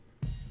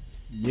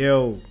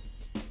Yo,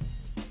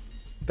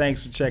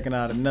 thanks for checking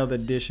out another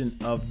edition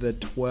of the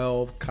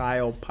 12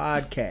 Kyle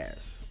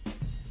podcast.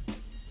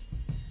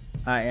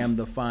 I am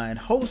the fine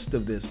host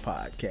of this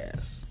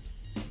podcast.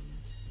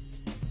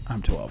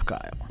 I'm 12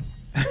 Kyle.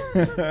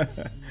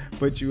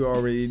 But you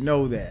already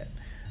know that.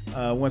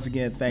 Once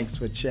again, thanks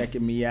for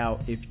checking me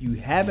out. If you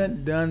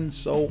haven't done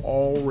so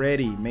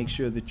already, make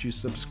sure that you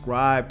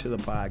subscribe to the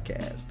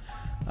podcast.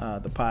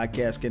 The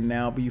podcast can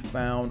now be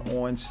found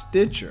on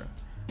Stitcher.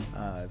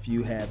 If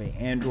you have an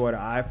Android or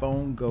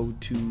iPhone, go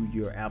to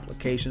your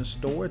application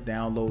store,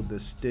 download the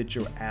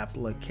Stitcher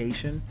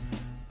application.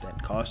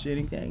 Doesn't cost you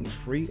anything. It's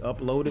free.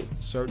 Upload it,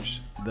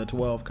 search the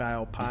 12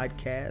 Kyle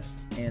podcast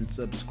and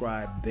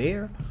subscribe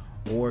there.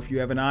 Or if you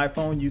have an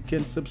iPhone, you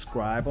can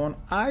subscribe on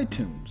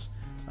iTunes.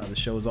 The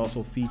show is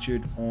also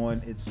featured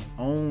on its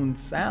own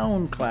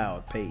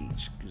SoundCloud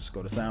page. Just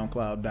go to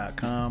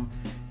soundcloud.com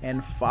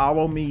and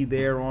follow me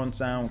there on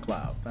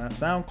SoundCloud.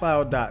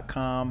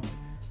 SoundCloud.com/12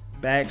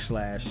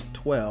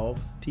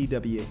 TWELVE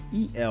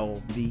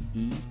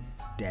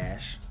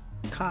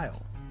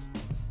 -Kyle.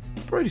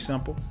 Pretty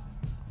simple.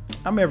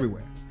 I'm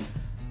everywhere.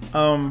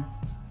 Something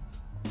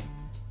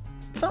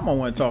I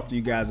want to talk to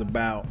you guys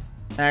about.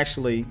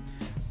 Actually,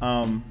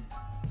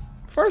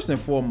 first and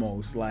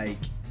foremost, like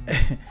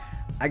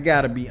I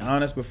gotta be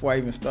honest before I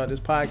even start this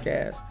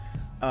podcast.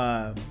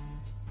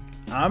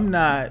 I'm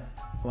not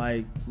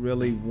like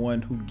really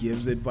one who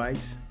gives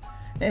advice.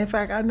 And in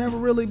fact, I never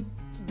really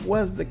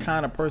was the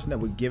kind of person that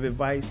would give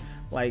advice.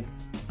 Like,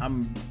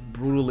 I'm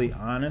brutally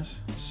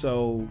honest.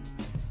 So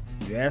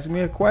if you ask me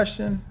a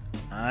question,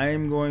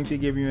 I'm going to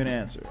give you an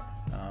answer.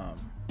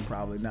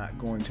 Probably not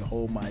going to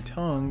hold my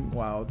tongue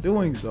while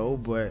doing so,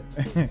 but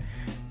I'm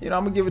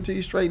gonna give it to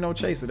you straight, no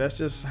chaser. That's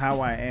just how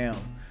I am.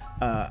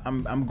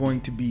 I'm going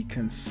to be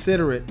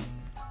considerate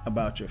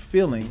about your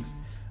feelings,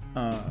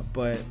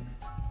 but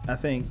I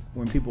think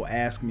when people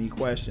ask me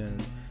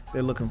questions,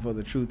 they're looking for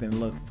the truth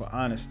and looking for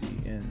honesty,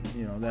 and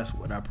that's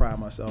what I pride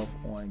myself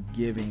on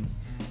giving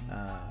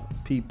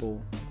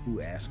people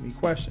who ask me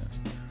questions.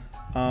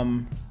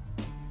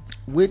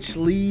 Which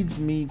leads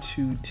me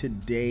to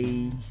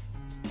today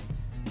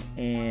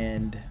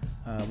and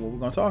what we're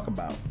going to talk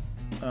about.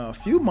 A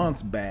few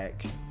months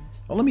back,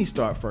 well, let me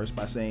start first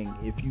by saying,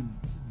 if you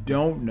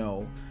don't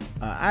know,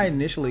 I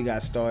initially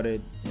got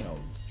started,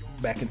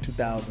 back in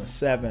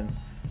 2007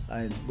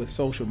 with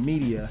social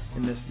media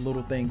in this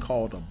little thing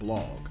called a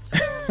blog.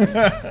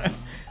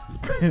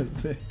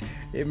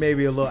 It may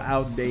be a little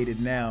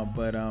outdated now,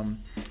 but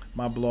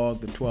my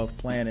blog, The 12th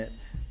Planet,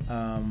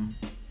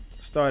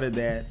 started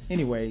that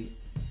anyway,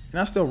 and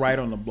I still write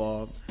on the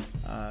blog.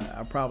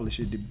 I probably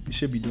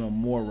should be doing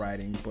more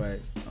writing, but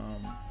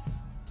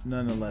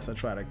nonetheless, I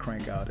try to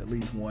crank out at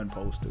least one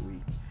post a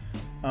week.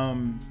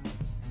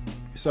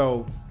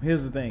 So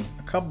here's the thing: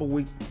 a couple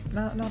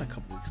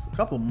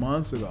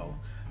months ago,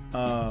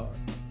 on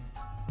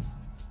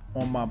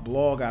my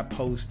blog, I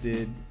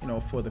posted,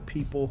 for the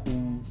people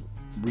who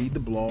read the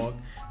blog,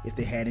 if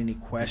they had any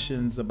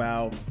questions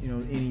about,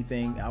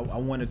 anything, I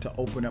wanted to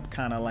open up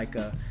kind of like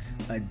a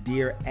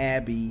Dear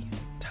Abby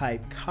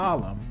type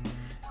column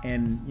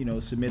and,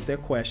 submit their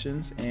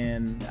questions.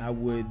 And I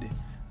would,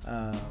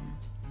 I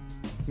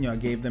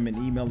gave them an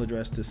email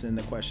address to send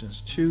the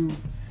questions to,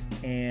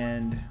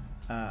 and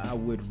I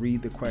would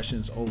read the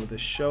questions over the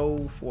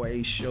show for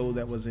a show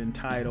that was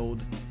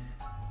entitled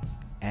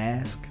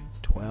Ask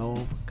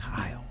 12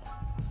 Kyle.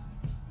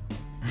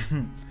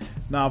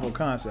 Novel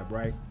concept,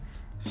 right?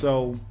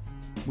 So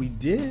I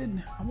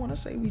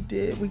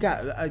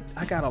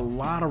got a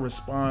lot of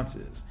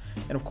responses.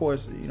 And of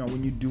course,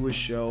 when you do a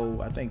show,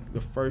 I think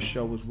the first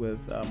show was with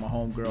my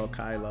homegirl,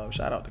 Kai Love.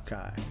 Shout out to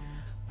Kai.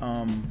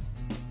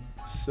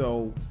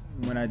 So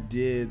when I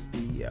did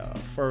the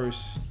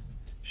first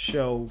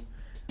show,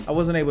 I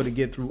wasn't able to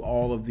get through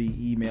all of the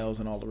emails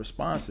and all the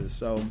responses.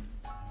 So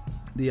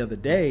the other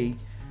day,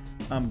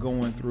 I'm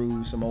going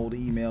through some old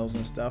emails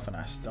and stuff, and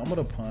I stumbled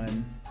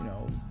upon,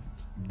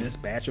 this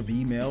batch of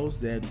emails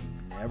that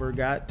never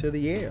got to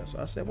the air. So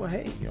I said, well,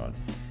 hey,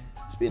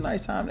 it's be a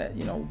nice time to,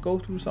 go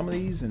through some of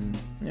these, and,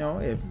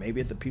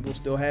 if the people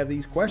still have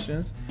these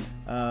questions,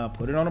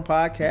 put it on a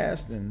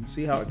podcast and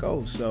see how it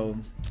goes. So,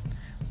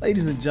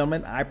 ladies and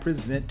gentlemen, I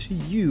present to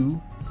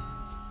you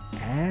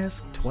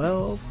Ask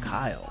 12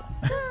 Kyle.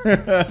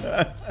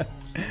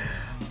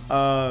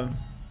 All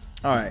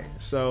right,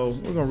 so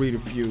we're gonna read a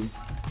few.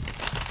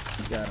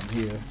 Got them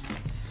here.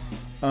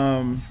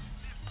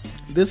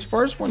 This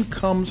first one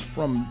comes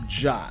from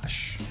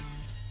Josh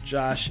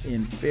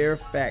in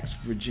Fairfax,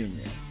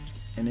 Virginia,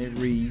 and it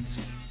reads,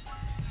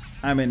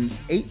 I'm an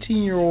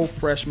 18-year-old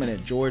freshman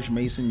at George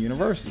Mason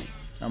University.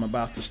 I'm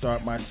about to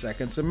start my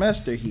second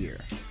semester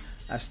here.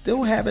 I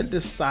still haven't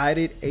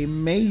decided a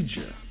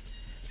major.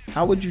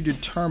 How would you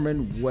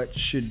determine what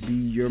should be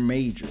your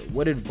major?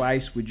 What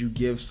advice would you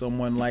give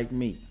someone like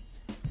me?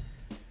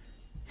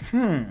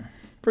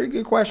 Pretty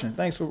good question.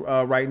 Thanks for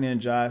writing in,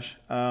 Josh.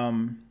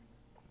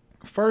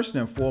 First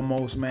and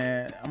foremost,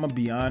 man, I'm going to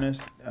be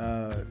honest.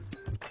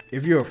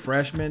 If you're a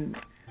freshman,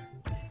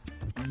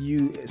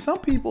 some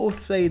people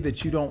say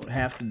that you don't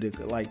have to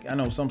like, I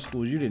know some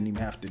schools you didn't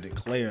even have to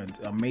declare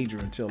a major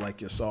until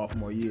like your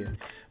sophomore year,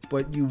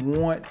 but you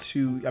want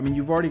to, I mean,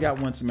 you've already got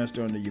one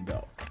semester under your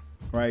belt,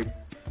 right?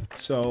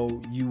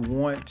 So you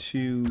want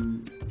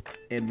to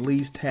at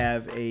least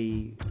have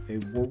a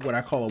what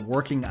I call a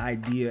working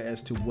idea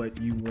as to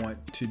what you want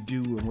to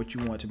do and what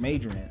you want to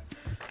major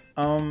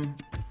in.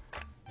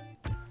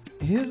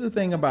 Here's the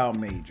thing about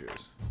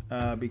majors,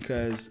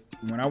 because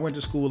when I went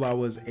to school, I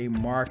was a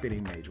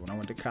marketing major. When I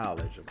went to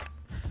college,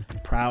 a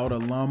proud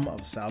alum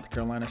of South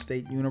Carolina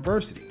State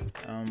University.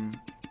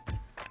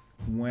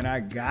 When I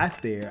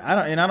got there,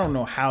 I don't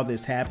know how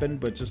this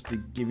happened, but just to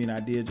give you an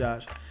idea,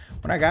 Josh,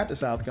 when I got to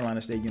South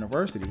Carolina State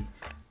University,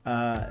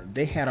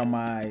 they had on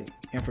my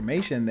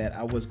information that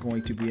I was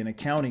going to be an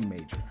accounting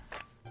major.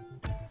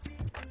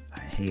 I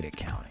hate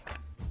accounting.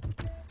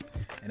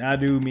 And I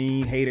do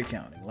mean hate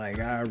accounting. Like,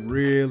 I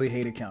really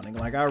hate accounting.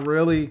 Like,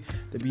 to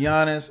be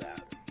honest,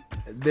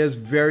 there's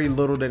very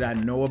little that I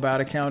know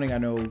about accounting. I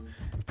know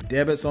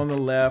debits on the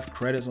left,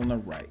 credits on the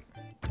right.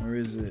 Or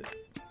is it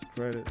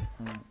credit?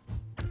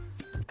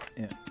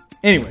 Yeah.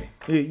 Anyway,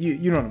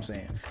 you know what I'm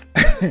saying.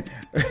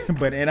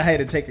 And I had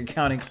to take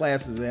accounting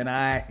classes, and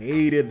I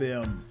hated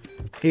them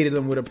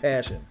with a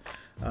passion.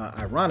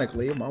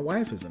 Ironically, my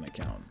wife is an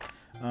accountant,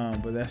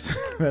 but that's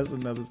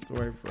another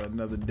story for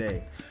another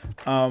day.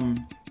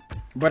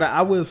 But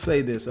I will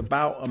say this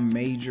about a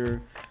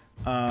major.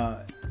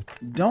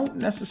 Don't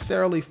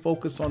necessarily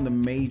focus on the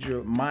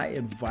major. My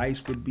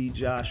advice would be,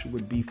 Josh,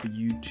 would be for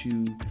you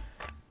to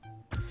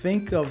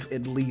think of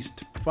at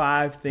least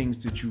 5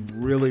 things that you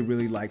really,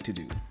 really like to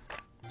do.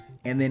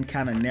 And then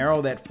kind of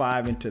narrow that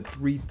 5 into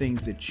 3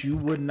 things that you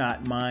would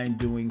not mind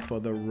doing for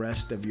the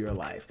rest of your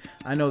life.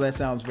 I know that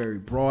sounds very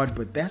broad,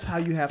 but that's how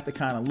you have to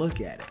kind of look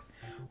at it.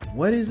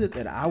 What is it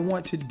that I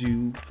want to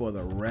do for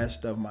the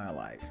rest of my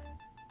life?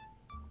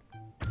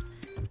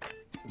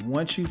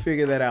 Once you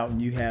figure that out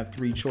and you have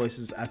 3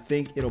 choices, I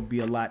think it'll be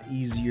a lot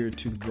easier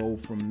to go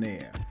from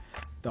there.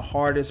 The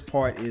hardest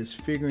part is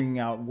figuring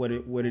out what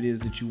it is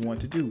that you want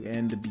to do.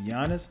 And to be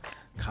honest,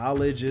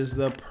 college is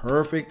the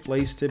perfect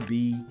place to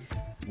be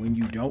when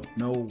you don't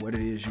know what it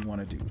is you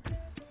want to do.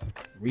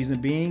 Reason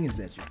being is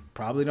that you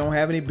probably don't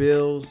have any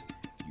bills,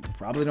 you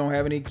probably don't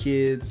have any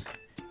kids,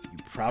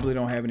 you probably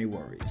don't have any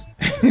worries.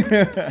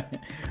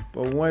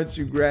 But once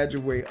you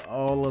graduate,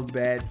 all of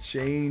that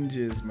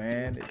changes,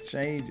 man. It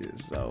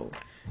changes. So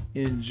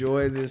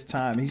enjoy this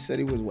time. He said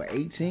he was,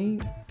 18?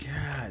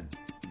 God,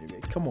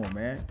 come on,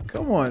 man.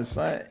 Come on,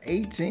 son.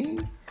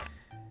 18?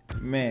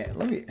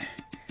 Man,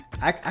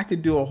 I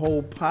could do a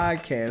whole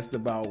podcast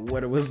about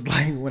what it was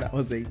like when I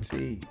was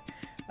 18.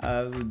 It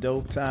was a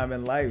dope time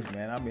in life,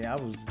 man. I mean, I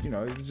was,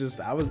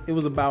 it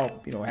was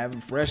about, having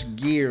fresh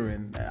gear,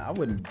 and I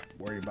wouldn't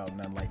worry about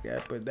nothing like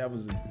that. But that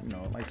was,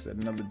 like I said,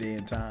 another day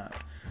in time.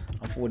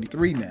 I'm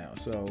 43 now,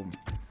 so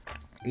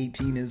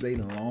 18 is a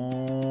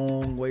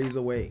long ways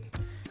away.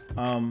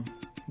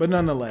 But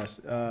nonetheless,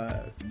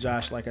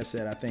 Josh, like I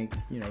said, I think,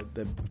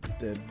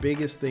 the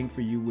biggest thing for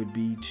you would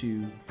be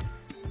to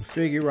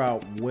figure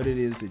out what it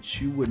is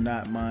that you would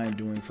not mind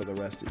doing for the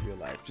rest of your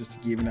life. Just to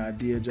give you an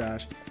idea,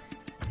 Josh,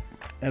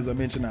 as I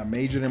mentioned, I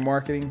majored in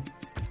marketing.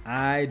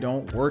 I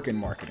don't work in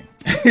marketing.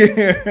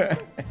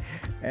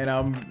 And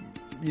I'm,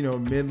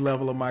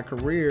 mid-level of my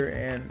career,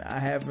 and I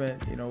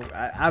haven't,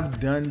 I've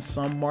done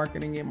some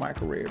marketing in my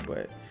career,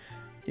 but,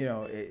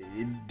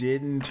 it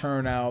didn't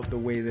turn out the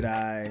way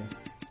that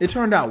it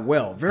turned out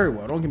well, very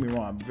well. Don't get me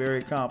wrong. I'm very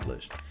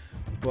accomplished,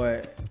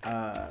 but,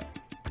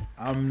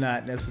 I'm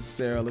not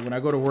necessarily, when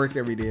I go to work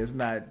every day, it's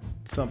not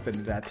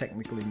something that I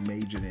technically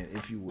majored in,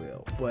 if you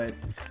will. But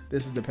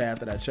this is the path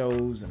that I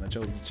chose, and I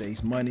chose to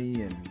chase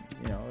money, and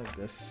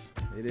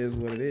it is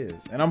what it is.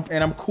 And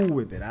I'm cool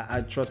with it.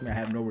 I trust me, I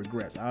have no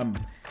regrets. I'm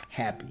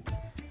happy.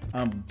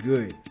 I'm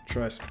good,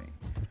 trust me.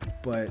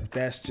 But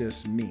that's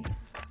just me.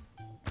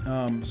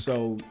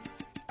 So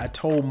I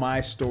told my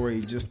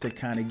story just to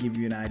kind of give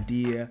you an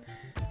idea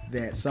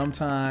that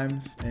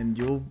sometimes, and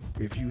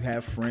if you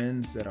have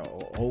friends that are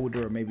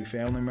older or maybe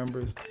family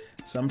members,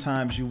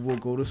 sometimes you will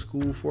go to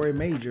school for a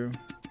major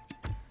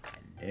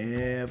and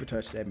never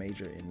touch that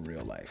major in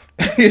real life.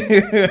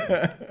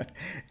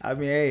 I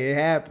mean, hey, it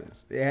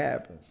happens. It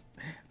happens.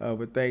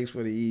 But thanks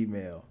for the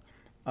email.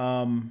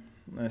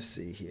 Let's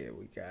see here.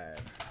 We got...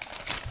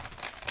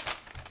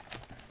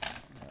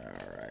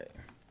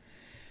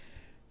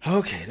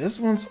 Okay, this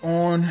one's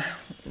on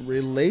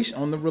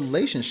the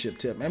relationship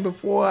tip. And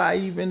before I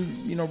even,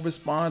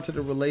 respond to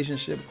the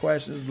relationship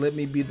questions, let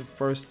me be the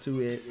first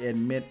to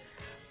admit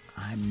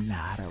I'm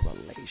not a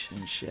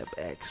relationship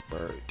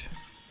expert.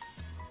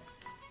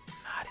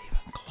 Not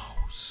even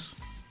close.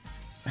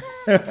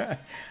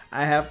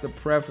 I have to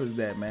preface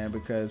that, man,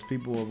 because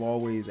people have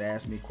always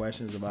asked me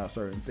questions about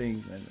certain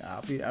things, and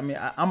I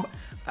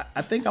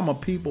think I'm a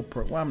people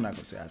person. Well, I'm not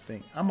gonna say I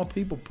think I'm a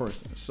people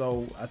person.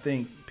 So I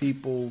think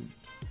people,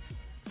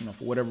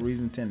 for whatever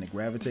reason, tend to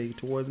gravitate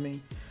towards me.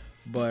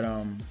 But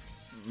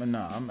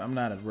no, I'm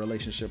not a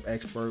relationship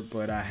expert,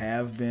 but I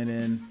have been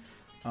in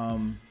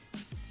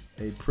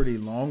a pretty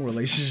long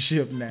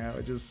relationship now.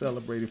 I just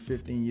celebrated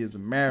 15 years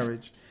of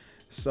marriage.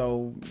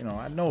 So,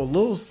 I know a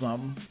little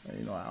something.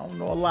 I don't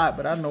know a lot,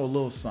 but I know a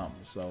little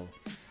something. So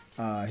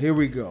here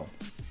we go.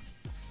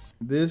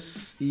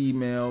 This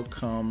email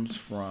comes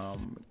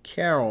from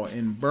Carol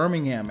in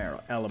Birmingham,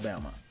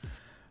 Alabama.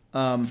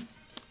 And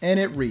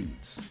it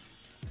reads,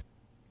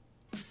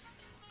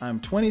 I'm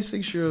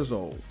 26 years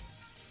old,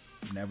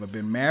 never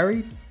been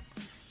married,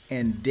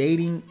 and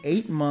dating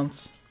 8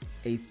 months,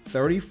 a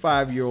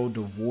 35-year-old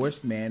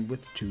divorced man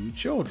with 2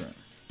 children.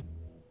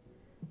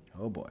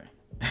 Oh boy.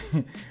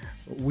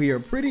 We are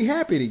pretty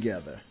happy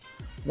together.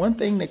 One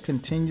thing that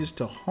continues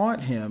to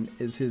haunt him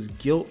is his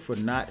guilt for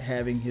not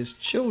having his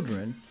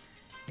children,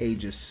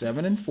 ages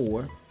 7 and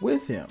 4,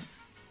 with him.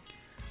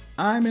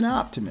 I'm an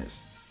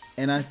optimist,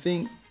 and I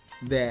think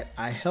that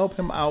I help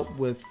him out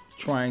with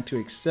trying to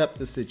accept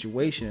the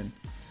situation,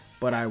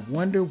 but I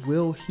wonder,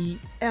 will he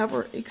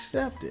ever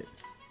accept it?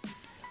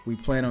 We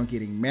plan on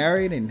getting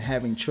married and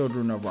having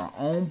children of our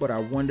own, but I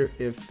wonder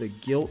if the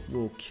guilt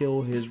will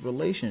kill his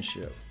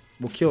relationship.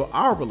 Will kill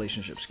our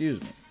relationship,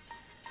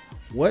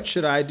 What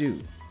should I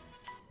do?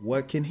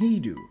 What can he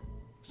do?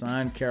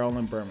 Signed, Carol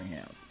in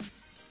Birmingham.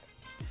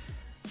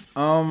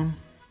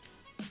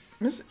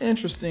 This is an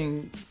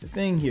interesting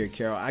thing here,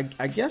 Carol.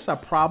 I guess I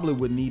probably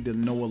would need to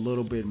know a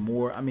little bit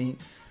more. I mean,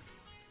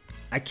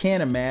 I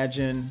can't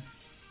imagine,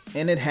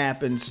 and it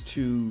happens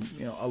to,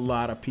 a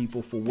lot of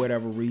people for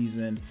whatever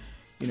reason.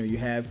 You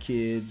have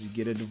kids, you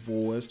get a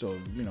divorce, or,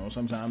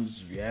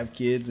 sometimes you have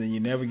kids and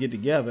you never get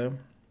together,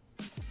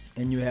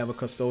 and you have a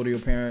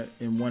custodial parent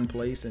in one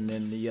place and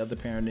then the other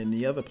parent in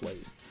the other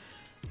place.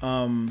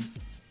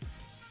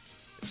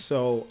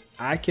 So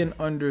I can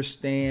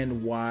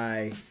understand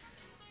why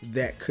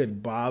that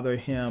could bother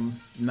him,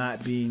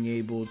 not being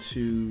able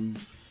to,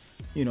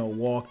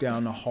 walk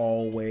down the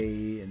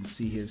hallway and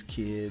see his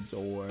kids,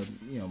 or,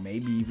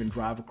 maybe even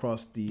drive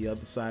across the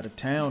other side of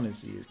town and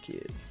see his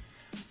kid.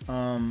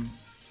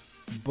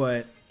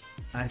 But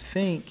I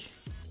think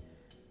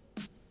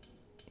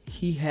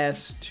he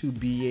has to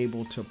be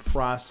able to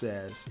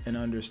process and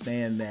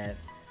understand that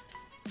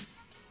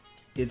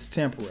it's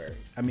temporary.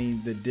 I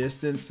mean, the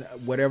distance,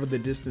 whatever the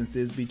distance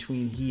is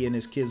between he and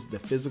his kids, the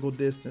physical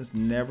distance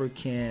never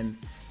can,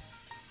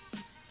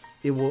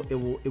 it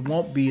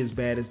won't be as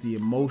bad as the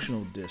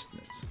emotional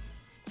distance.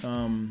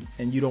 And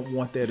you don't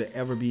want there to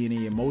ever be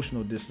any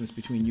emotional distance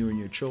between you and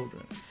your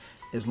children.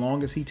 As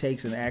long as he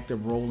takes an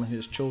active role in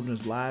his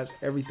children's lives,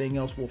 everything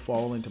else will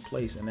fall into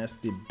place. And that's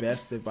the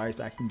best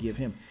advice I can give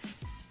him.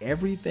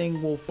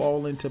 Everything will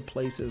fall into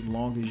place as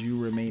long as you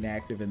remain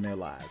active in their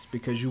lives,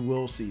 because you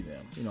will see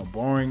them.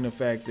 Barring the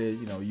fact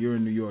that, you're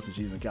in New York and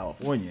she's in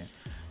California,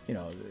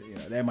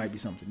 that might be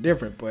something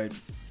different. But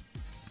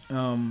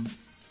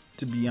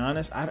to be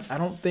honest, I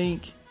don't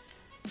think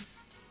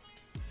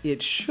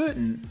it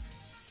shouldn't.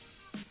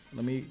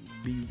 Let me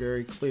be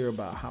very clear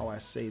about how I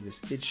say this.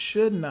 It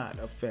should not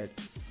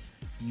affect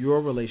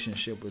your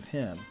relationship with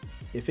him.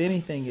 If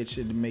anything, it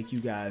should make you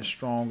guys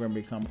stronger and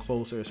become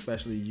closer,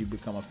 especially you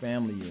become a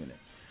family unit.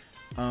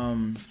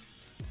 And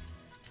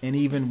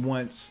even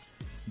once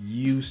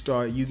you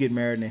get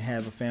married and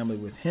have a family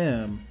with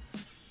him,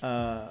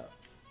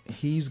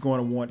 he's going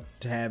to want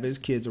to have his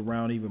kids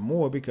around even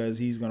more, because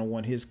he's going to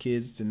want his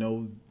kids to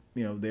know,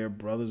 their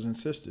brothers and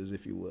sisters,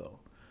 if you will.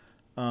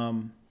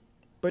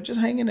 But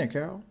just hang in there,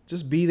 Carol.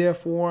 Just be there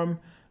for him.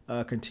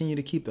 Continue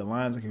to keep the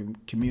lines of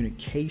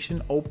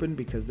communication open,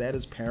 because that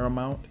is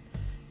paramount.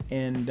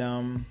 And,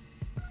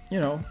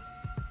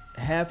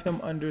 have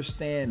him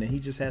understand, and he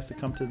just has to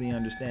come to the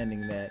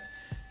understanding that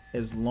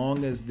as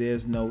long as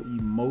there's no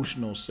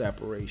emotional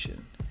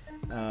separation,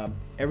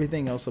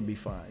 everything else will be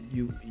fine.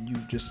 You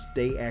just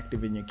stay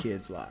active in your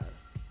kids' lives.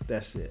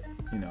 That's it.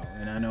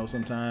 And I know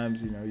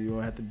sometimes, you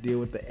don't have to deal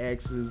with the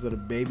exes or the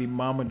baby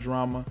mama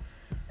drama.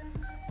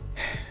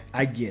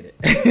 I get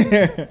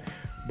it.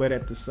 But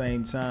at the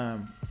same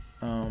time,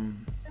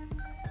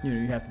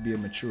 you have to be a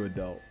mature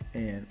adult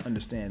and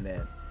understand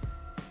that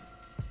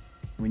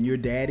when you're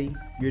daddy,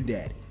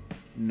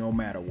 no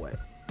matter what.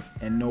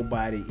 And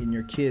nobody, in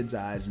your kids'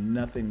 eyes,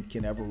 nothing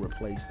can ever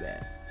replace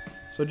that.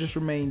 So just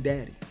remain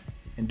daddy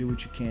and do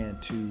what you can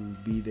to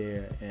be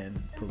there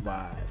and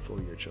provide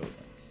for your children.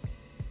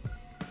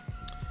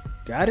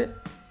 Got it?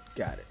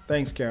 Got it.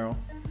 Thanks, Carol.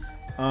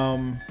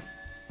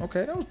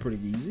 Okay, that was pretty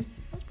easy.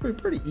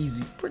 Pretty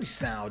easy, pretty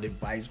sound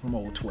advice from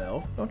old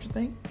 12, don't you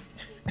think?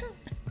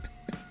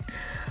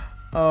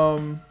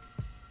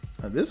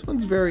 This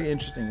one's very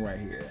interesting right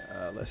here.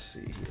 Let's see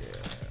here.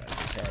 I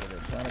just had it in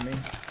front of me.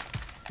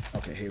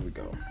 Okay, here we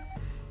go.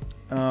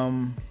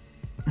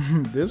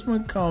 This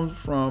one comes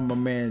from my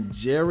man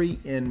Jerry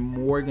in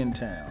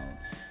Morgantown,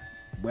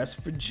 West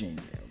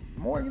Virginia.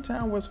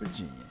 Morgantown, West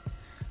Virginia.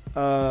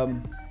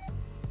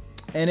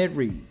 And it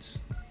reads,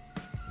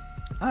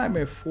 I'm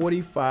a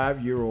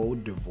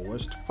 45-year-old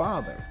divorced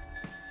father.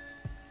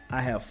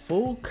 I have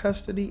full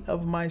custody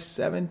of my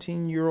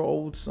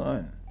 17-year-old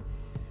son.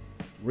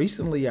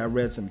 Recently, I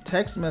read some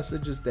text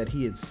messages that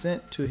he had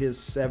sent to his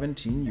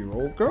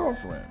 17-year-old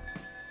girlfriend.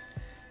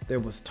 There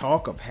was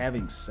talk of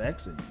having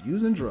sex and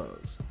using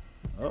drugs.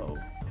 Uh-oh.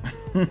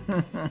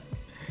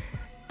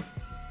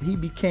 He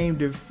became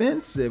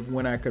defensive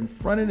when I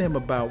confronted him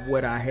about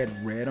what I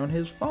had read on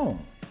his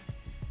phone.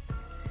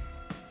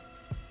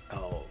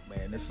 Oh,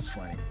 man, this is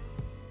funny.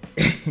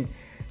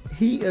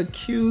 He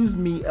accused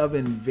me of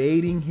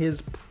invading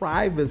his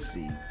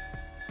privacy.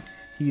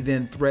 He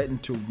then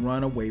threatened to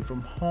run away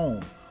from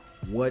home.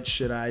 What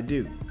should I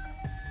do?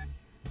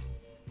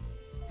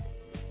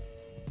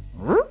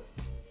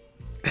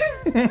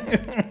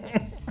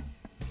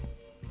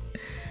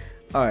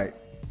 All right.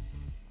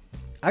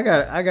 I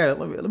got it.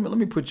 Let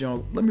me put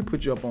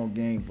you up on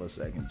game for a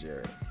second,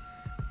 Jerry.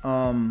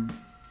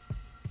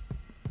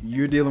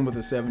 You're dealing with a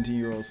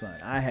 17-year-old son.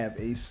 I have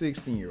a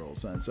 16-year-old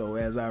son. So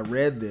as I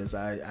read this,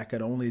 I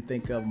could only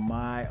think of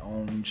my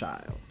own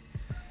child.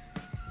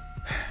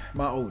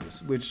 My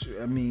oldest, which,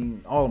 I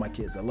mean, all of my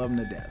kids, I love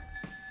them to death.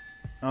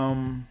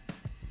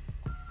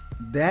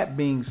 That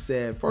being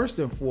said, first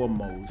and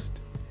foremost,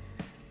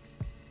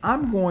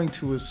 I'm going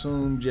to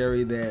assume,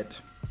 Jerry,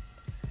 that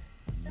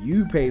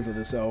you pay for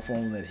the cell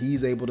phone that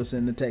he's able to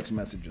send the text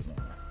messages on.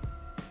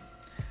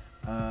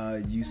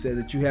 You said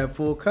that you have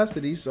full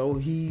custody, so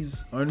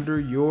he's under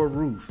your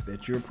roof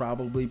that you're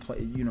probably,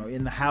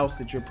 in the house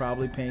that you're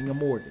probably paying a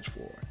mortgage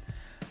for.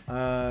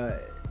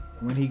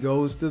 When he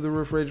goes to the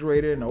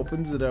refrigerator and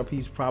opens it up,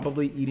 he's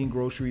probably eating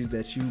groceries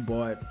that you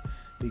bought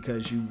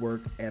because you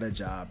work at a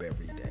job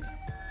every day.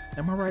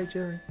 Am I right,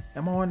 Jerry?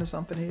 Am I onto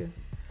something here?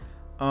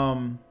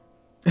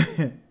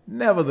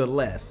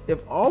 Nevertheless,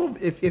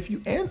 if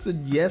you answered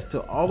yes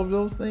to all of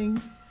those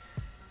things,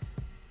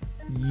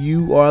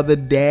 you are the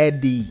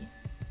daddy.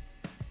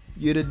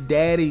 You're the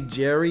daddy,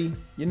 Jerry.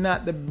 You're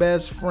not the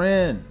best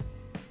friend.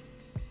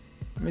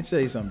 Let me tell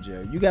you something,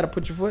 Jerry. You got to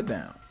put your foot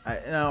down.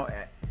 Now,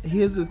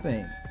 here's the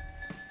thing.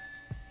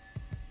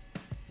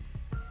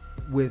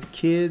 With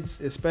kids,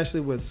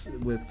 especially with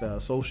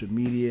social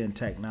media and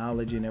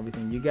technology and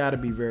everything, you got to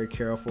be very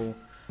careful.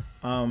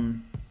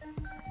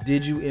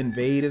 Did you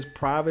invade his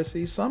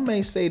privacy? Some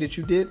may say that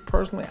you did.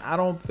 Personally, I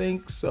don't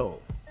think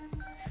so.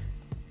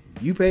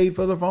 You paid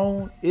for the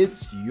phone.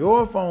 It's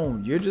your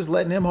phone. You're just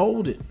letting him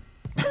hold it.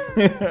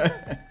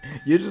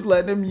 You're just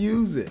letting him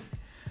use it.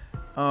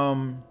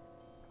 And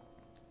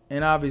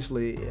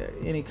obviously,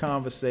 any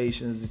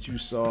conversations that you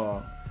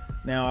saw.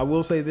 Now, I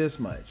will say this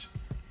much.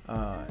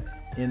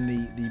 In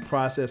the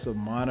process of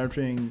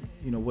monitoring,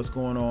 what's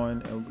going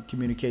on,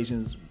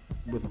 communications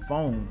with a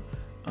phone,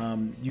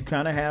 you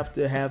kind of have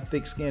to have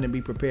thick skin and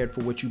be prepared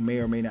for what you may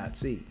or may not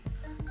see.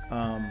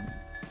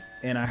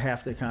 And I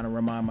have to kind of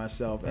remind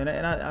myself, and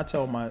I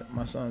tell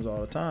my sons all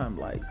the time,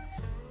 like,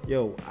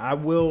 yo, I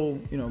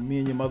will, me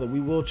and your mother, we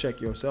will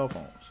check your cell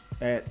phones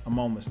at a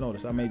moment's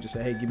notice. I may just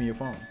say, hey, give me your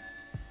phone.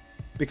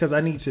 Because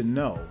I need to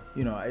know,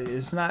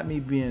 it's not me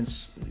being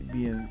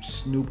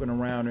snooping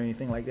around or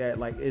anything like that.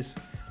 Like,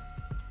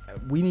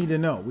 we need to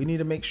know. We need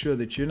to make sure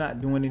that you're not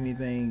doing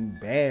anything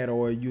bad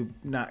or you're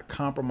not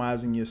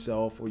compromising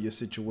yourself or your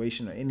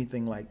situation or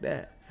anything like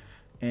that.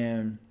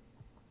 And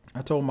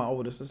I told my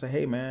oldest, I said,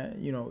 hey, man,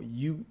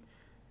 you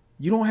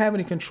don't have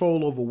any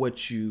control over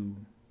what you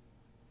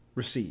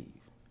receive.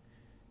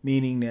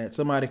 Meaning that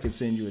somebody could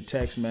send you a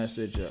text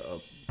message,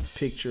 a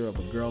picture of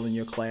a girl in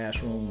your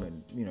classroom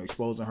and,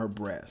 exposing her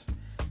breast.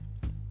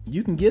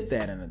 You can get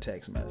that in a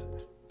text message.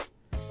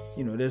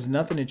 There's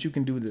nothing that you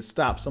can do to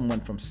stop someone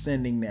from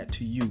sending that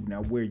to you.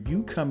 Now, where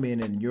you come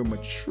in and your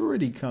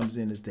maturity comes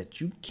in is that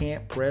you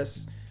can't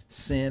press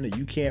send or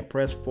you can't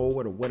press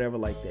forward or whatever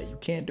like that. You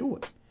can't do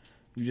it.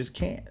 You just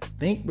can't.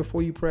 Think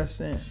before you press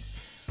send.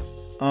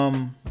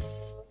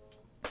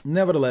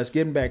 Nevertheless,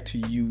 getting back to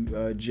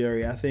you,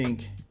 Jerry, I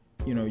think,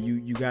 you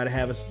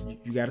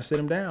gotta sit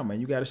him down, man.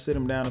 You gotta sit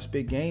him down and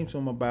spit game to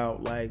him about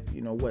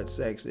what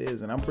sex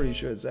is. And I'm pretty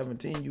sure at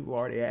 17, you've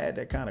already had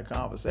that kind of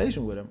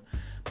conversation with him.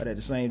 But at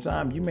the same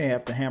time, you may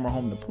have to hammer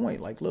home the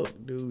point. Like,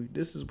 look, dude,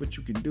 this is what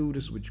you can do.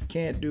 This is what you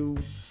can't do.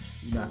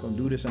 You're not going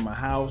to do this in my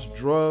house.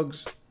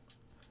 Drugs.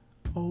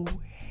 Oh,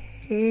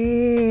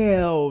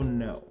 hell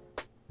no.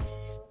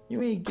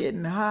 You ain't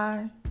getting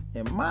high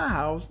in my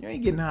house. You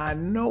ain't getting high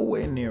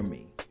nowhere near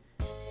me.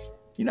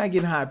 You're not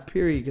getting high,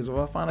 period. Because if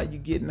I find out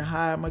you're getting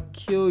high, I'm going to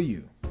kill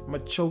you. I'm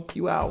going to choke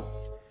you out.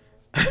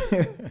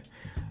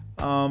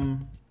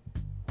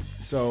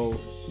 So,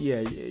 yeah,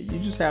 you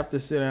just have to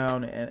sit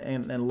down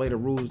and lay the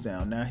rules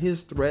down. Now,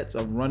 his threats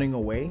of running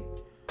away,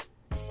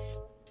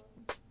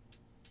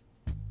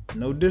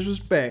 no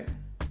disrespect,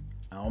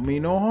 I don't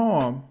mean no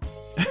harm.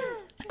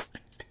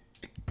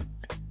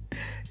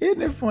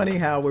 Isn't it funny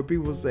how when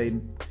people say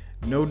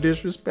no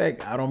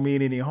disrespect, I don't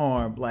mean any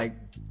harm, like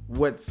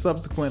what's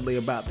subsequently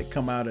about to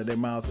come out of their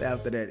mouth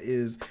after that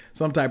is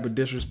some type of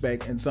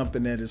disrespect and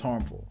something that is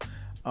harmful.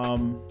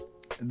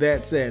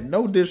 That said,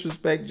 no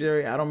disrespect,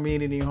 Jerry. I don't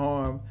mean any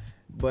harm,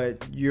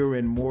 but you're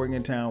in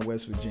Morgantown,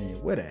 West Virginia.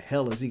 Where the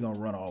hell is he gonna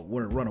run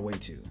away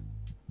to?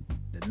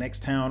 The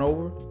next town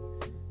over?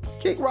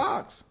 Kick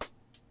rocks.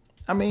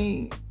 I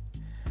mean,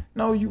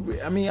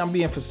 I'm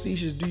being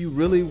facetious. Do you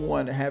really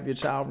want to have your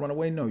child run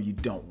away? No, you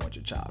don't want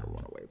your child to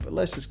run away. but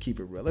let's just keep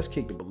it real. Let's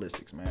kick the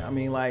ballistics, man. I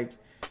mean, like,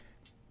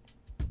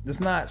 that's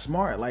not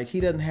smart. Like, he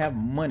doesn't have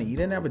money. He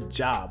doesn't have a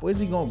job. Where's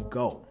he gonna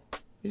go?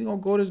 He's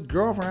gonna go to his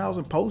girlfriend's house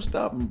and post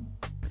up and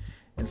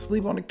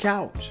sleep on the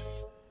couch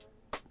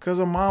because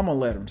her mama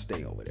let him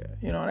stay over there.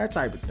 You know, that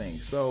type of thing.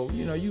 So,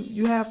 you know,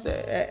 you have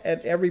to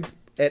at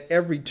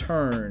every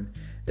turn,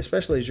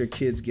 especially as your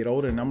kids get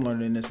older, and I'm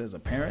learning this as a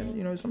parent,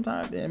 you know,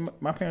 sometimes, and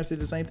my parents did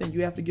the same thing,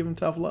 you have to give them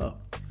tough love.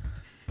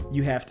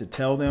 You have to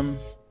tell them,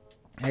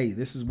 hey,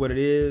 this is what it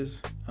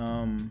is,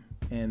 and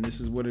this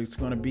is what it's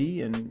going to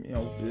be, and, you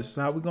know, this is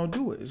how we're going to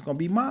do it. It's going to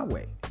be my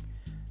way.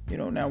 You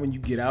know, now when you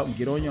get out and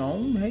get on your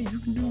own, hey, you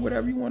can do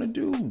whatever you want to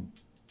do.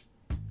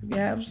 You can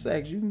have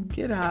sex. You can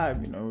get high.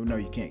 You know, no,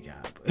 you can't get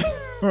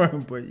high,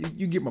 but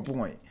you get my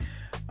point.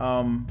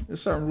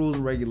 There's certain rules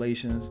and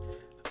regulations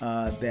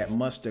that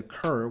must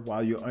occur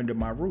while you're under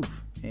my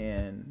roof.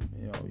 And,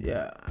 you know,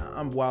 yeah,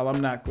 while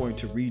I'm not going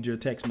to read your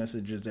text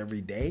messages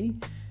every day,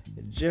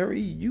 Jerry,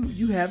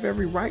 you have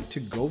every right to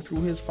go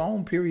through his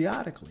phone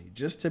periodically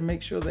just to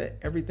make sure that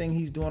everything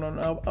he's doing on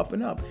up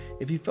and up.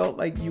 If you felt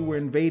like you were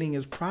invading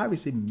his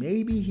privacy,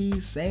 maybe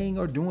he's saying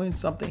or doing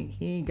something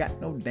he ain't got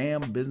no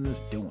damn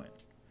business doing.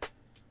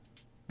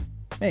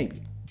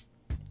 Maybe.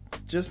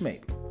 Just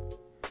maybe.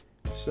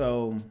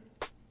 So,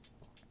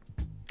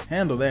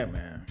 handle that,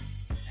 man.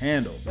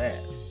 Handle that.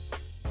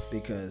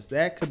 Because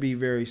that could be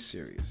very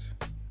serious.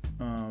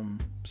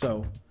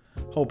 So,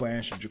 hope I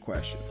answered your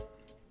question.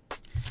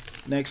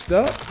 Next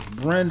up,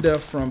 Brenda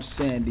from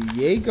San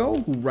Diego,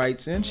 who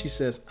writes in. She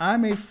says,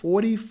 I'm a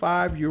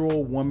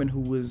 45-year-old woman who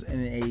was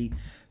in a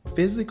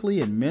physically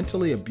and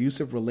mentally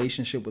abusive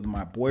relationship with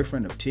my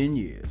boyfriend of 10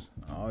 years.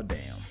 Oh,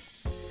 damn.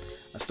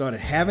 I started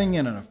having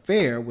an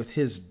affair with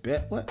his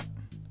what?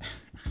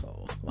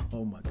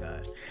 Oh my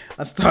gosh.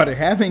 I started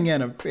having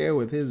an affair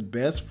with his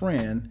best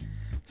friend,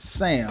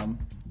 Sam,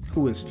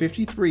 who is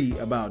 53,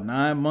 about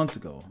 9 months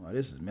ago. Oh,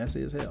 this is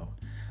messy as hell.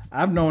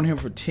 I've known him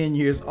for 10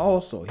 years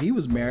also. He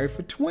was married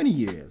for 20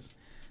 years.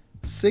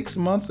 6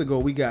 months ago,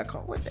 we got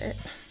caught. What that?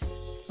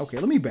 Okay,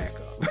 let me back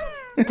up.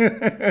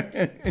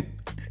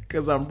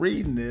 Because I'm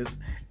reading this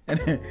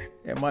and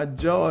my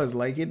jaw is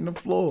like hitting the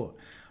floor.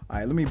 All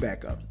right, let me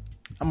back up.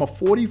 I'm a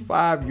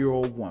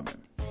 45-year-old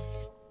woman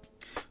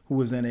who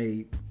was in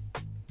a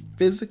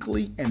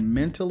physically and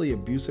mentally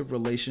abusive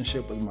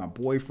relationship with my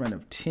boyfriend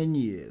of 10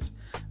 years.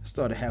 I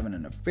started having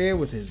an affair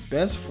with his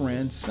best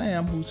friend,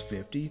 Sam, who's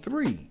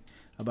 53.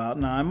 About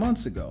 9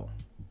 months ago.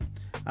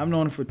 I've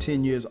known him for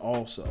 10 years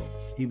also.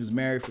 He was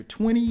married for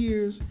 20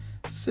 years.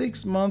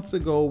 6 months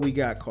ago, we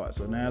got caught.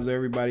 So now is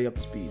everybody up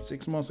to speed.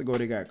 6 months ago,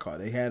 they got caught.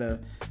 They had an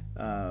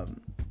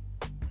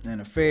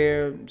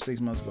affair.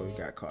 6 months ago, we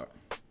got caught.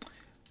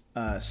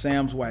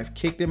 Sam's wife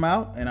kicked him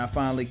out, and I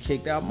finally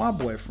kicked out my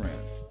boyfriend.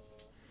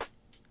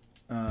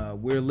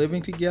 We're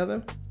living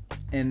together,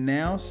 and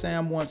now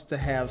Sam wants to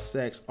have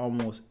sex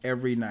almost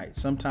every night,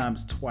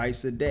 sometimes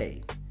twice a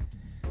day.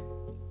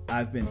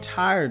 I've been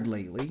tired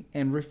lately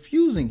and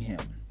refusing him.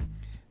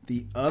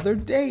 The other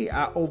day,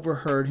 I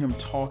overheard him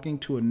talking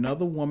to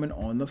another woman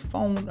on the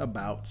phone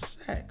about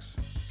sex.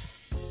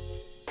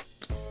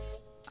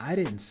 I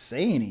didn't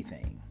say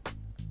anything.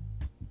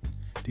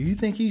 Do you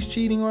think he's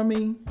cheating on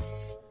me?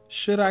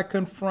 Should I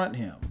confront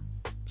him?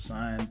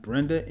 Signed,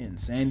 Brenda in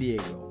San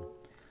Diego.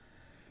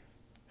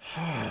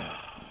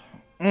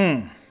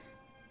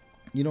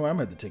 You know what? I'm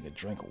going to have to take a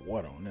drink of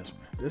water on this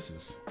one. This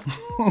is...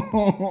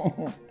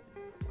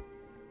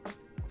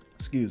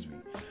 Excuse me.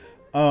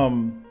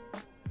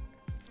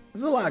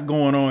 There's a lot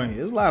going on here.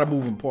 There's a lot of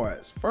moving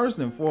parts. First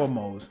and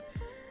foremost,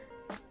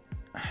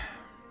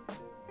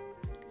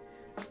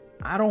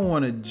 I don't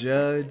want to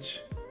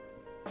judge,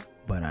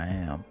 but I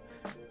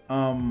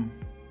am.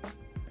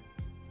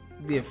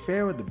 The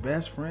affair with the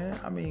best friend.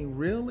 I mean,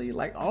 really?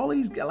 Like all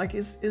these guys, like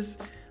it's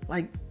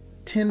like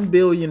 10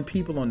 billion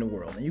people in the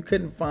world, and you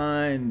couldn't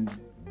find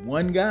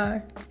one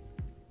guy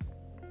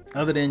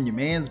other than your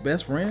man's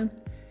best friend?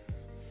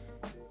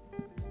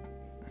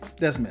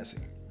 That's messy.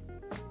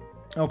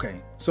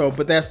 Okay, so,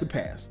 but that's the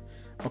past.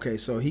 Okay,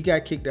 so he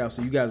got kicked out.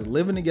 So you guys are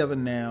living together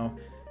now.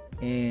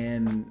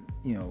 And,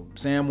 you know,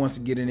 Sam wants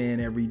to get it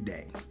in every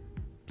day.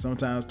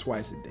 Sometimes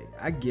twice a day.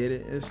 I get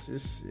it. It's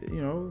just,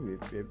 you know,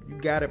 if you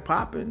got it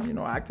popping, you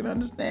know, I can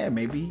understand.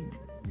 Maybe,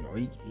 you know,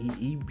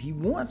 he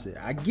wants it.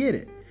 I get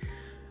it.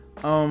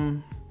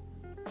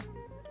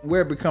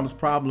 Where it becomes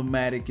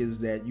problematic is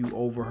that you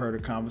overheard a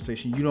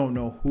conversation. You don't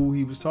know who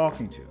he was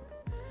talking to.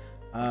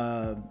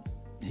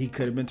 He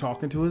could have been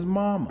talking to his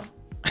mama.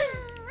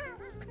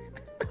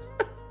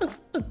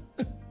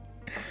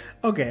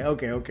 Okay.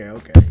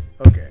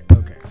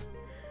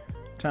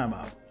 Time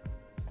out.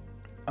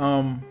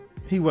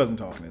 He wasn't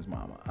talking to his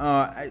mama.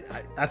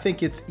 I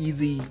think it's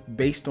easy,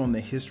 based on the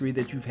history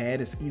that you've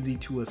had, it's easy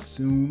to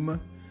assume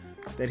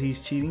that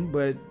he's cheating,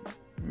 but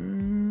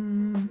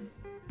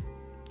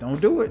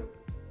don't do it.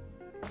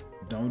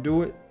 Don't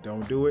do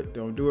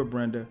it,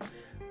 Brenda.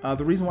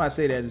 The reason why I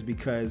say that is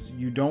because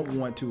you don't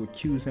want to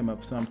accuse him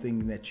of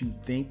something that you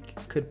think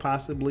could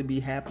possibly be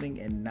happening,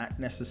 and not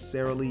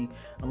necessarily,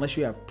 unless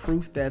you have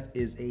proof. That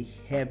is a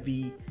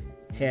heavy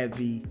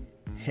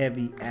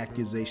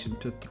accusation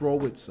to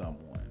throw at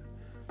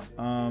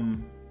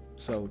someone.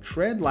 So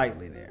tread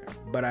lightly there.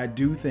 But I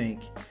do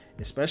think,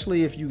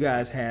 especially if you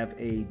guys have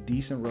a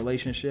decent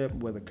relationship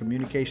where the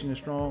communication is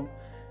strong,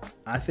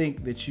 I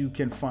think that you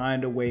can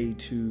find a way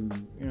to,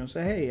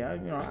 say, hey, I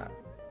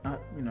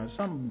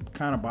something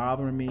kind of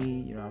bothering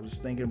me. I was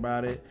thinking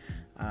about it.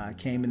 I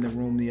came in the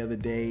room the other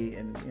day,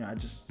 and I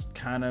just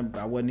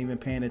I wasn't even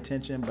paying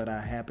attention, but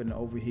I happened to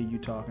overhear you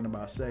talking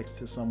about sex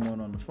to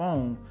someone on the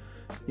phone.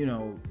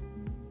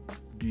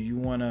 Do you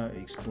want to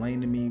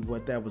explain to me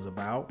what that was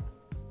about?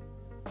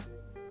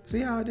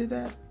 See how I did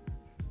that?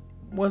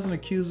 Wasn't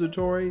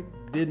accusatory.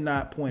 Did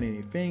not point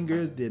any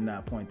fingers. Did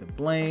not point the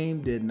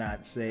blame. Did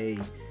not say,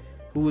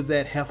 who was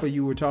that heifer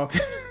you were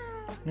talking?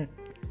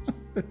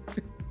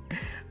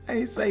 I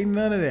ain't say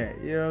none of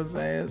that. You know what I'm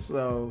saying?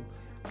 So,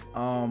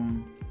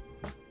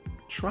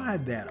 try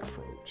that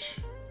approach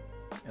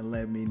and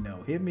let me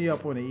know. Hit me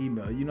up on the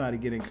email. You know how to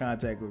get in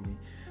contact with me.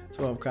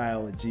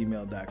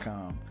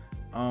 12kyle@gmail.com.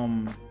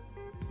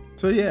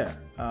 So yeah,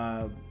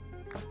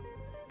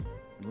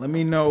 let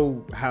me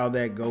know how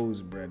that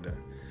goes, Brenda.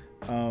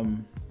 All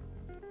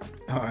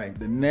right,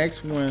 the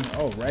next one.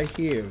 Oh, right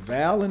here,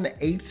 Val in the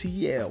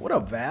ATL. What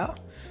up, Val?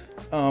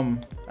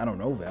 I don't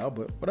know Val,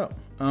 but what up?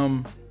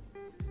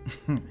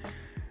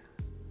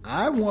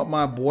 I want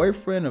my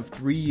boyfriend of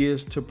 3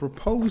 years to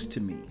propose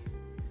to me.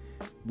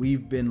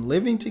 We've been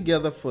living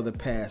together for the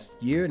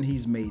past year, and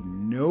he's made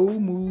no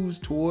moves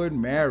toward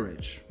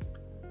marriage.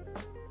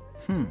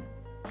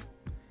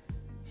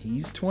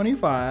 He's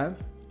 25.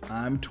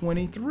 I'm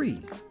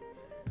 23.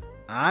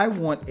 I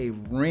want a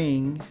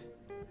ring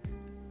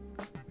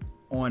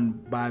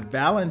by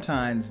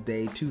Valentine's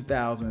Day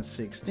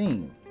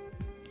 2016.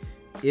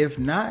 If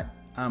not,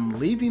 I'm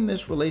leaving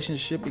this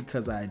relationship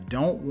because I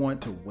don't want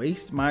to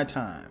waste my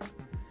time.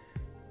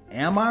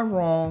 Am I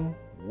wrong?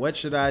 What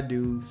should I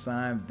do?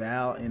 Signed,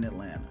 Val in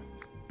Atlanta.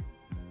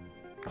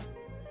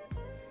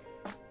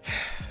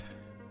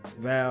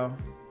 Val,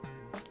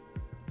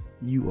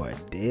 you are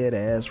dead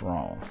ass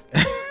wrong.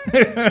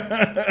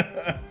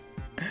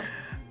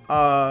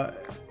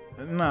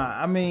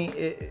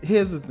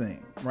 Here's the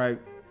thing, right?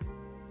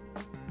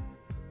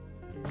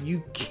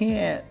 You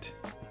can't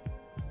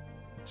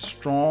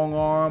strong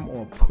arm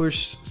or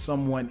push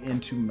someone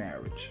into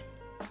marriage.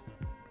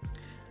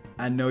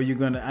 I know you're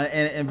gonna,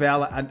 and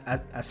Val,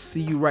 I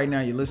see you right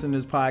now. You're listening to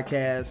this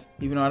podcast,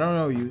 even though I don't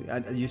know you.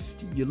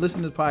 You're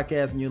listening to this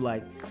podcast, and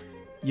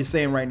you're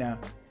saying right now,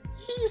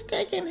 he's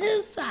taking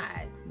his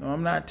side. No,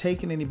 I'm not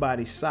taking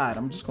anybody's side.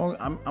 I'm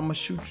gonna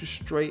shoot you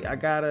straight. I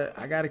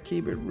gotta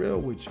keep it real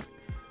with you.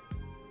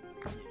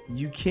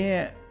 You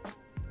can't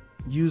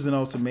use an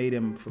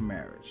ultimatum for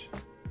marriage.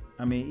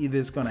 Either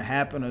it's gonna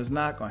happen or it's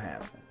not gonna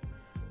happen.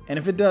 And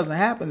if it doesn't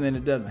happen, then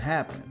it doesn't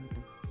happen.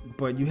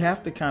 But you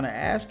have to kind of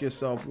ask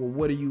yourself, well,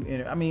 what are you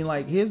in?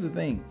 Here's the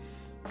thing.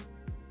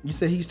 You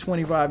say he's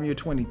 25 and you're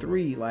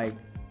 23.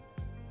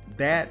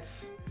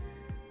 That's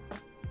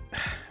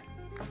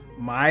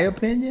my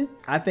opinion.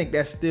 I think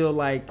that's still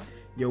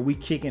we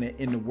kicking it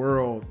in the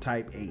world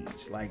type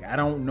age. I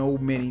don't know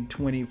many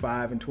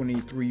 25 and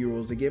 23 year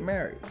olds that get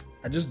married.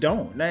 I just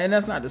don't. And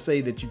that's not to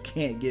say that you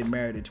can't get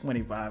married at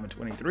 25 and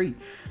 23.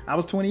 I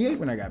was 28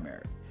 when I got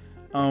married.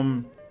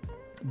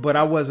 But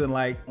I wasn't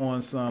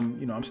on some,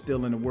 I'm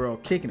still in the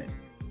world kicking it.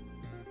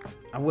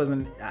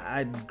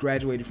 I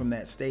graduated from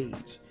that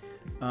stage.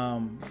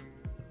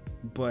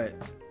 But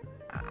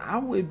I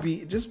would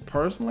be, just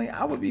personally,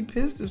 I would be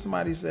pissed if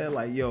somebody said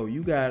yo,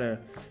 you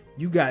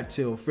got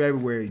till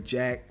February,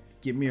 Jack,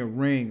 get me a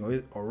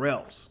ring or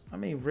else.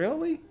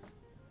 Really?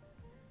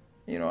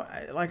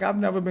 I've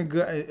never been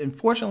good.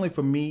 Unfortunately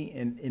for me,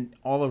 in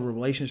all the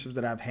relationships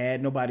that I've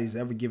had, nobody's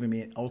ever given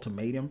me an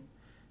ultimatum.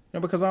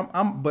 Because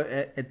but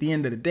at the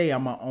end of the day,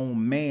 I'm my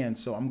own man,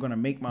 so I'm gonna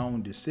make my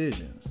own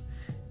decisions.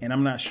 And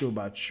I'm not sure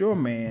about your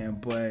man,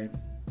 but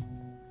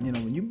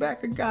when you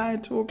back a guy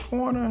into a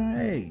corner,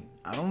 hey,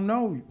 I don't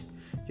know.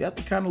 You have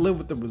to kind of live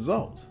with the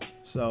results.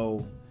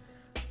 So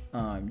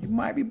you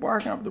might be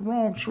barking up the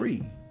wrong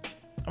tree.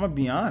 I'm gonna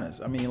be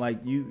honest.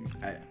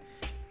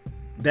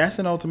 That's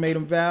an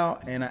ultimatum, Val,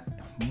 and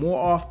more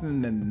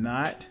often than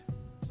not,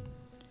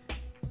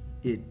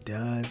 it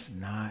does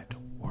not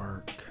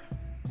work.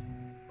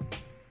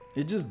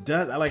 It just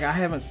does. I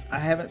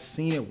haven't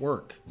seen it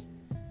work.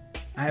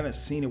 I haven't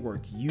seen it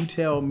work. You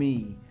tell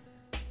me,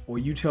 or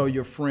you tell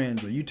your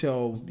friends, or you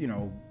tell,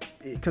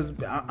 because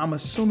I'm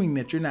assuming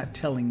that you're not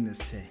telling this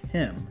to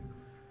him.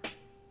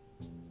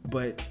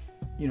 But,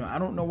 I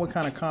don't know what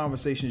kind of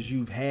conversations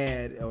you've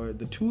had, or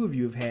the two of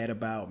you have had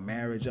about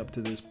marriage up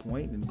to this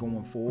point and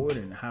going forward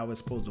and how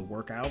it's supposed to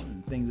work out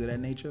and things of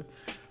that nature.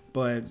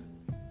 But,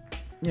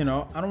 I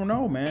don't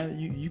know, man.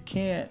 You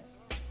can't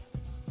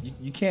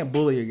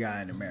bully a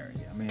guy into marrying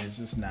you. It's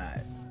just not.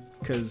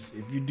 Because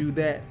if you do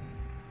that,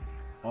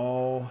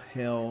 all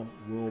hell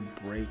will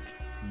break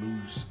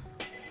loose.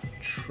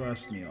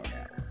 Trust me on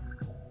that one.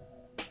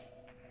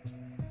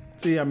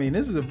 See, I mean,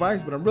 this is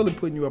advice, but I'm really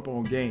putting you up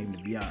on game, to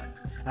be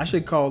honest. I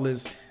should call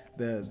this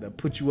the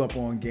put you up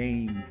on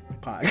game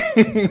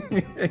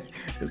podcast.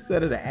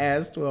 Instead of the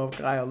Ask 12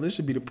 Kyle, this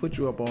should be the put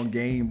you up on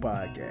game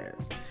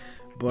podcast.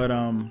 But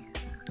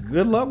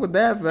good luck with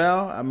that,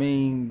 Val. I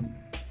mean,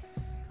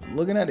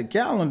 looking at the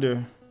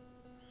calendar,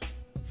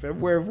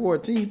 February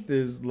 14th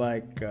is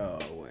like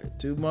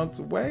 2 months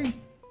away.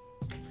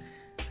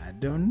 I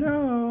don't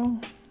know.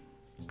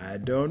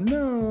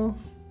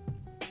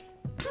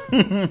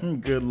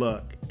 Good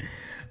luck.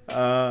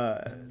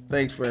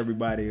 Thanks for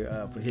everybody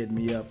for hitting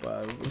me up.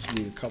 Let's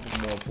read a couple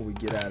more before we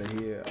get out of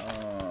here.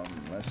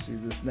 Let's see.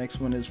 This next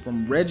one is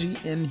from Reggie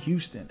in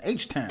Houston,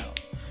 H-Town.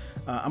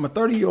 I'm a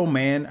 30-year-old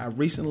man. I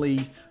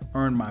recently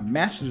earned my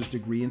master's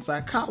degree in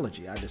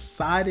psychology. I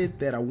decided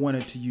that I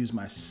wanted to use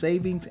my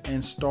savings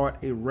and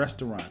start a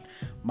restaurant.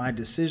 My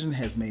decision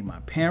has made my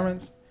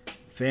parents,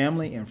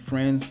 family, and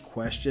friends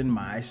question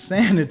my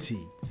sanity.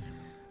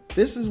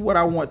 This is what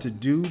I want to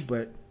do,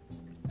 but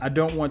I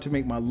don't want to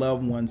make my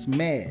loved ones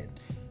mad.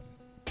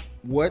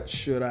 What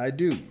should I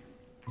do?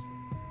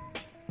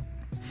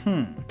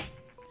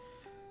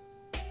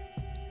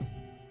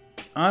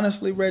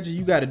 Honestly, Reggie,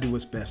 you got to do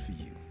what's best for you.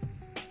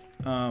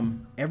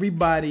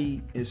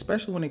 Everybody,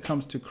 especially when it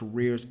comes to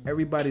careers,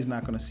 everybody's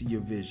not going to see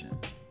your vision.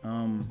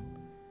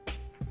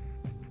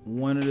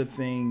 One of the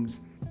things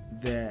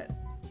that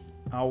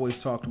I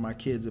always talk to my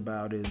kids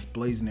about is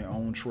blazing their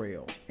own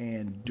trail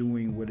and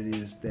doing what it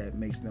is that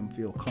makes them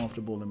feel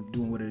comfortable and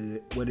doing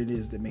what it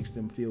is that makes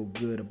them feel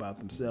good about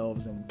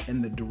themselves and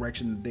in the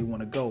direction that they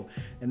want to go.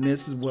 And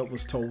this is what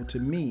was told to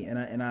me, and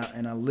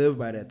I live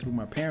by that through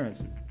my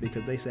parents,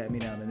 because they sat me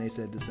down and they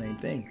said the same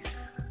thing.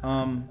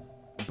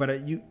 But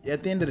at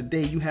the end of the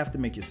day, you have to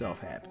make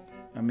yourself happy.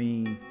 I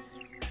mean,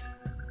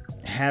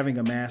 having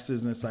a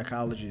master's in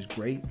psychology is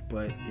great,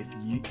 but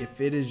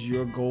if it is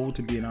your goal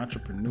to be an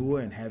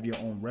entrepreneur and have your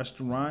own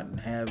restaurant and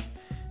have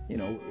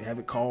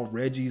it called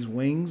Reggie's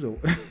Wings or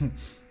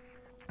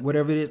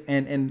whatever it is,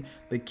 and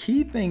the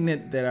key thing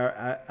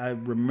that I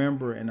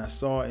remember and I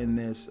saw in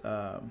this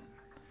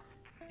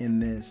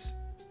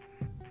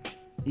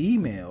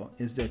email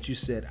is that you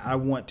said, I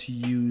want to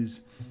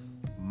use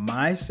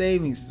my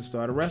savings to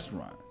start a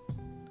restaurant.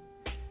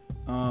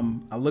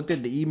 I looked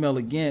at the email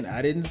again.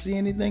 I didn't see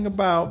anything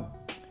about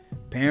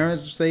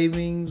parents'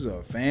 savings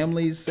or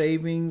family's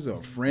savings or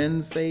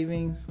friends'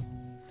 savings.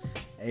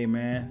 Hey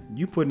man,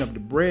 you putting up the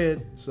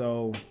bread,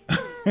 so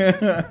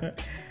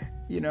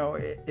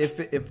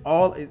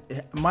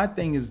my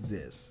thing is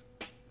this,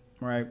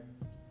 right?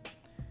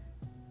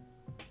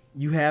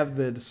 You have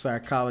the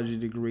psychology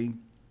degree,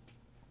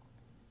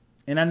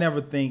 and I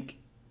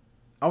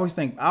always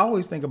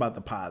think about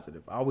the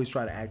positive. I always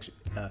try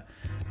to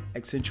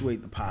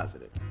accentuate the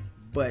positive.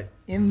 But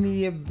in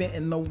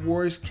the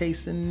worst case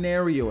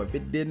scenario, if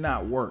it did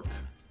not work,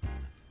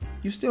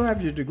 you still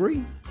have your degree.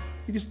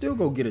 You can still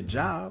go get a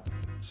job.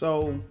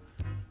 So,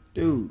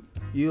 dude,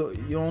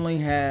 you only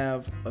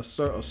have a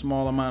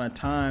small amount of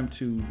time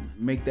to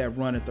make that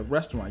run at the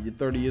restaurant. You're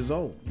 30 years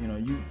old. You're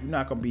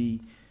not going to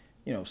be,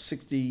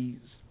 50,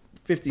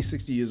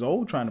 60 years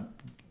old trying to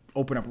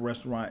open up a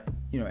restaurant,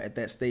 at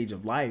that stage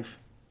of life.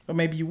 Or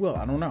maybe you will.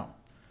 I don't know.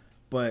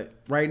 But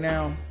right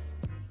now,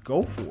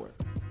 go for it.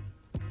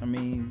 I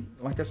mean,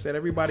 like I said,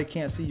 everybody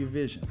can't see your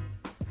vision.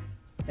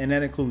 And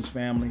that includes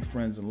family,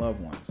 friends, and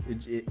loved ones.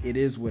 It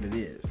is what it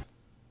is.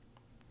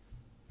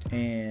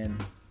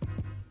 And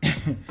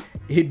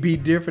it'd be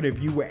different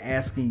if you were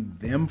asking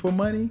them for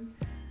money.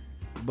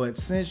 But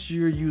since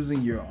you're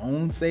using your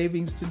own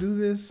savings to do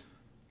this,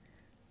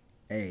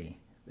 hey,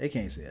 they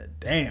can't say a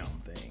damn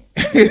thing.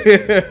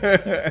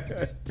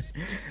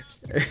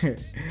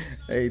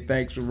 Hey,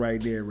 thanks for right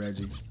there,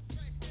 Reggie.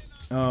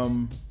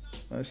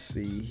 Let's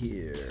see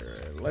here.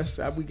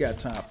 We got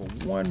time for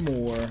one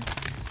more.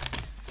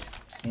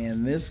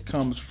 And this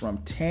comes from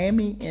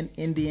Tammy in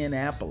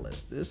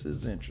Indianapolis. This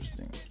is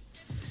interesting.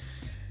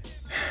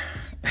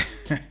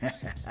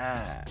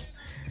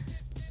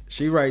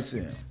 She writes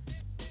in,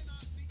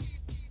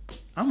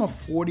 I'm a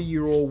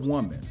 40-year-old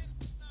woman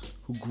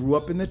who grew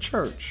up in the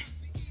church.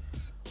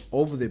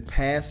 Over the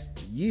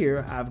past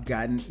year, I've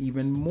gotten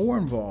even more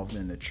involved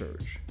in the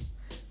church.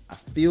 I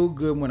feel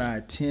good when I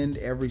attend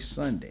every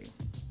Sunday.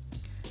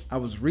 I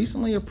was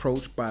recently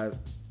approached by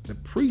the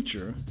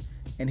preacher,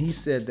 and he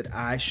said that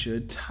I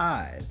should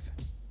tithe.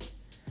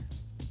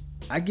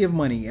 I give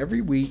money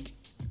every week,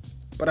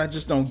 but I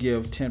just don't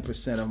give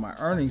 10% of my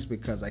earnings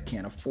because I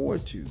can't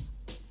afford to.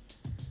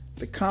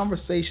 The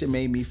conversation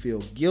made me feel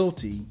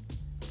guilty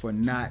for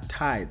not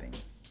tithing.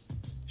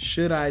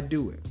 Should I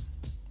do it?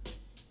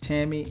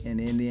 Tammy in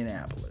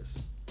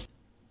Indianapolis.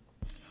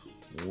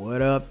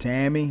 What up,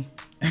 Tammy?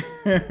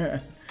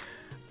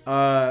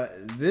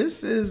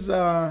 This is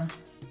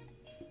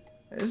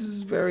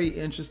very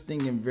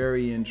interesting and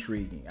very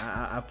intriguing.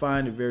 I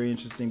find it very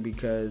interesting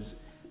because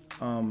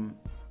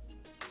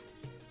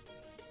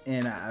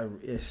and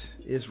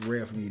it's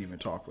rare for me to even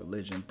talk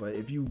religion, but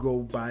if you go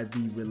by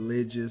the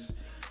religious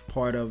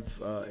part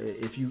of,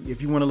 if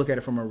you want to look at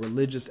it from a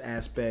religious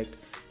aspect,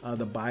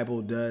 the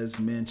Bible does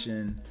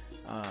mention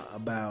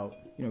about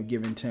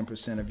giving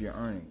 10% of your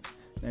earnings.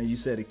 Now you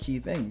said a key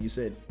thing. You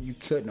said you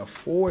couldn't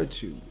afford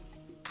to.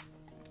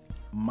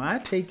 My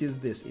take is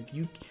this: if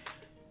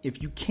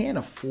you can't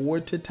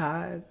afford to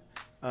tithe,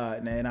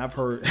 and I've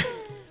heard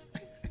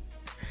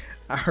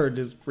I heard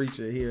this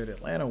preacher here in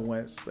Atlanta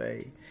once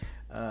say,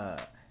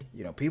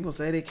 people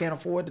say they can't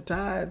afford to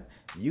tithe.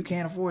 You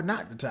can't afford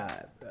not to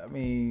tithe. I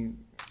mean,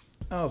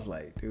 I was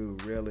like,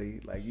 dude,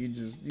 really? Like, you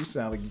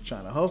sound like you're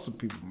trying to hustle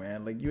people,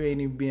 man. Like, you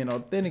ain't even being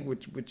authentic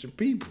with your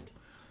people.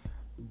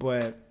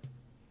 But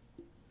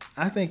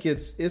I think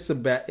it's a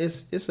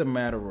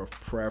matter of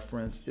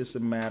preference. It's a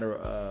matter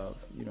of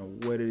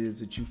what it is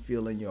that you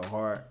feel in your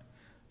heart.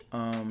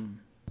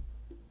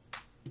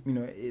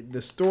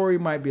 The story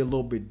might be a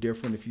little bit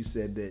different if you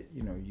said that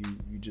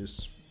you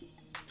just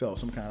felt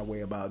some kind of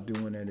way about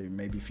doing it, or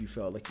maybe if you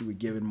felt like you were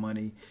giving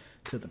money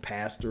to the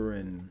pastor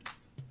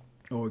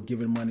or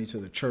giving money to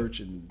the church,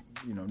 and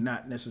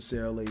not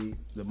necessarily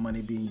the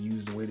money being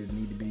used the way that it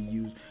needed to be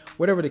used.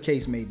 Whatever the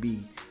case may be,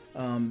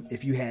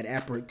 if you had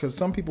because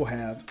some people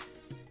have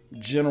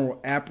general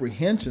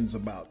apprehensions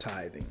about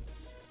tithing.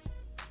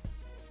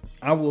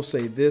 I will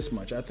say this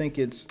much: I think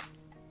it's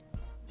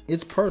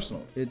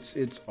personal.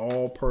 It's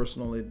all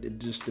personal. It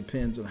just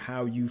depends on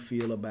how you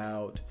feel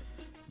about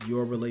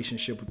your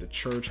relationship with the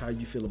church, how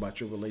you feel about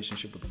your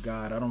relationship with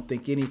God.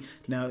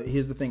 Now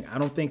here's the thing: I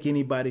don't think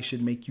anybody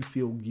should make you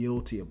feel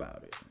guilty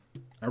about it.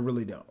 I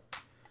really don't.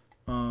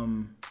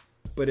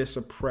 But it's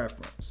a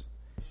preference.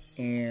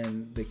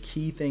 And the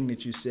key thing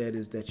that you said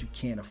is that you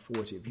can't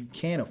afford to. If you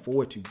can't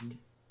afford to,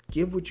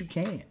 give what you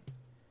can.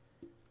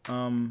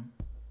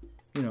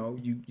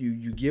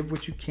 You give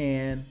what you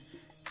can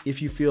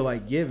if you feel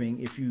like giving.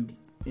 If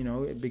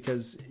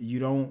because you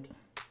don't.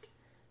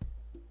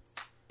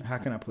 How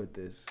can I put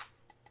this?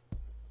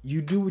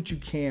 You do what you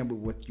can with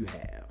what you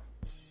have.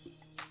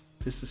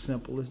 It's as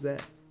simple as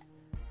that.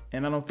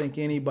 And I don't think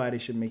anybody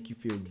should make you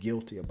feel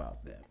guilty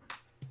about that.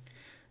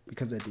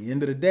 Because at the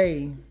end of the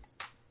day,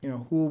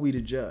 who are we to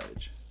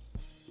judge?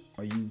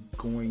 Are you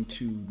going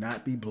to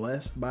not be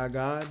blessed by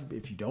God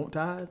if you don't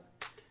tithe?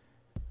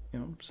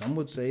 Some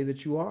would say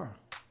that you are.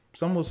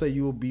 Some will say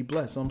you will be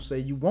blessed. Some say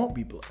you won't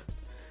be blessed.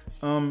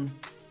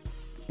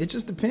 It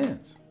just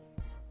depends.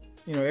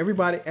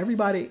 Everybody.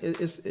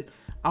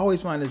 I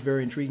always find this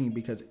very intriguing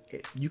because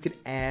you could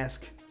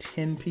ask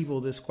 10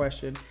 people this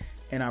question,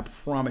 and I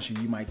promise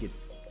you might get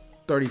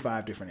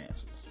 35 different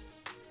answers.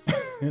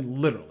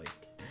 Literally,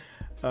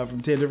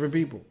 from 10 different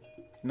people.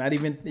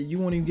 You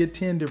won't even get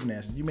 10 different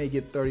answers. You may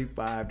get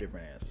 35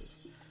 different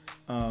answers.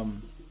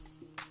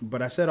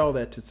 But I said all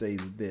that to say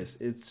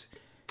this: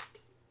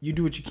 you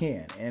do what you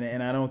can,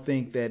 and I don't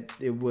think that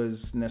it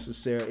was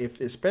necessary,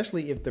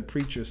 especially if the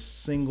preacher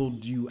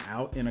singled you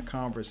out in a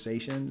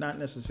conversation, not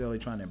necessarily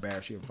trying to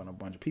embarrass you in front of a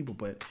bunch of people,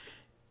 but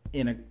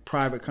in a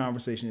private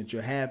conversation that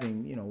you're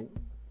having,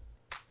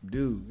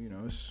 dude,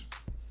 it's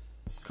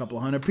a couple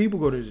of hundred people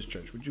go to this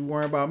church. What you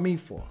worrying about me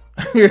for?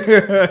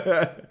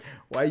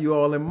 Why you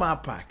all in my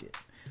pocket?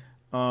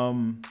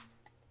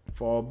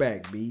 Fall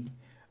back, B.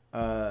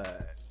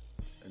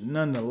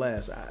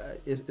 Nonetheless,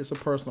 it's a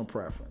personal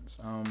preference.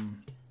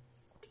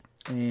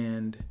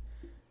 And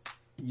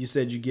you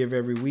said you give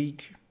every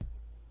week.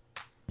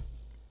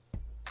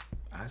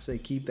 I say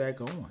keep that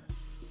going.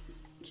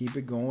 Keep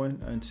it going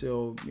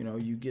until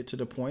you get to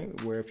the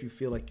point where if you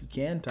feel like you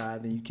can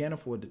tithe and you can't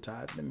afford to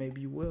tithe, then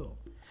maybe you will.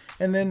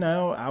 And then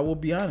now I will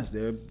be honest,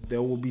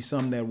 there will be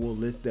some that will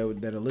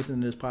that are listening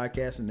to this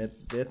podcast, and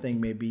that their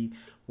thing may be,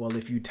 well,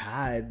 if you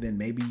tithe, then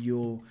maybe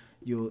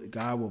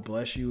God will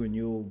bless you and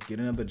you'll get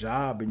another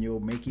job and you'll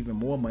make even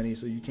more money.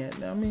 So you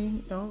can't. I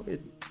mean,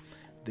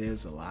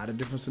 there's a lot of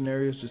different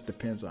scenarios. Just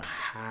depends on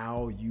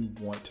how you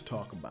want to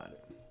talk about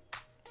it.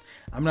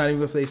 I'm not even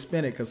gonna say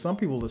spin it, because some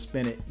people will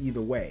spin it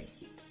either way.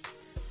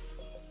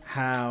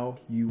 How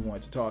you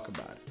want to talk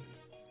about it.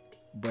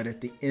 But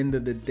at the end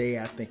of the day,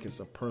 I think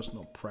it's a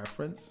personal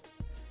preference.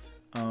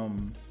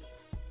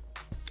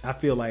 I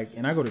feel like,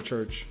 and I go to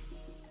church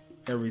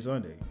every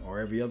Sunday or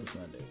every other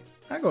Sunday.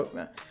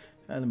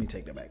 Let me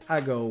take that back.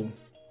 I go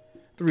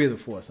 3 of the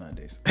 4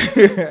 Sundays.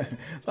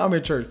 So I'm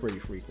in church pretty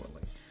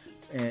frequently.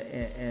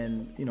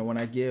 And when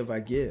I give,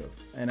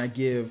 and I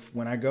give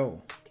when I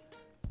go.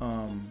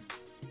 And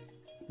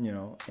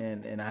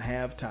I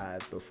have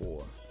tithed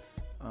before.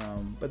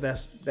 But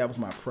that was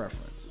my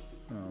preference.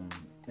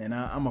 And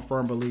I'm a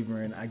firm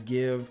believer in I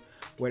give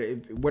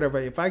whatever.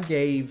 If I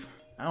gave,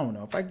 I don't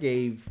know,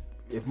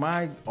 if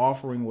my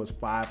offering was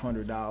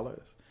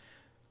 $500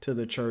 to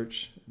the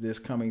church this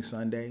coming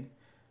Sunday,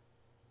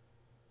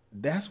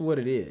 that's what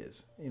it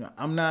is.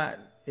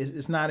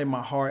 It's not in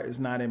my heart. It's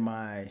not in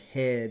my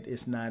head.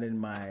 It's not in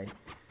my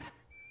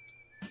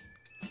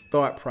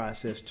thought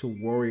process to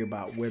worry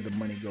about where the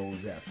money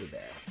goes after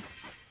that.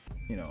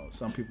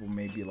 Some people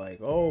may be like,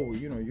 oh,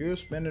 you're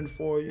spending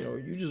for,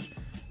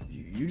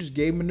 you just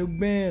gave him a new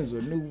Benz or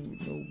a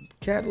new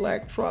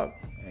Cadillac truck.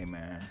 Hey,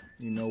 man,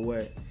 you know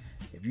what?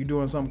 If you're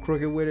doing something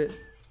crooked with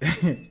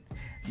it,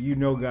 you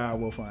know God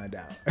will find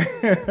out.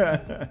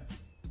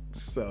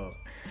 So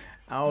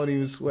I don't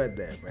even sweat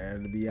that,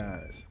 man, to be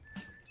honest.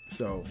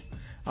 So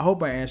I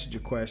hope I answered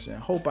your question. I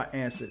hope I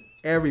answered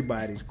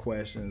everybody's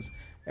questions.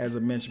 As I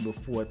mentioned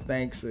before,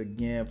 thanks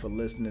again for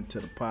listening to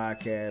the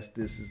podcast.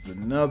 This is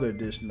another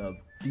edition of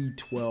the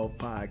 12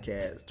 Kyle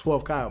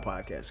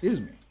podcast.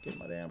 Excuse me. Get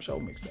my damn show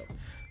mixed up.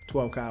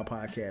 12 Kyle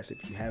podcast.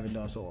 If you haven't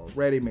done so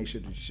already, make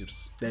sure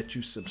that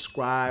you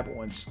subscribe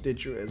on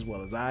Stitcher as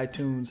well as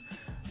iTunes.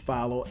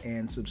 Follow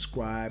and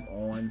subscribe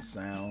on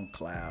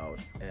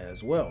SoundCloud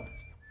as well.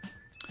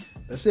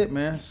 That's it,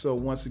 man. So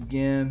once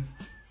again,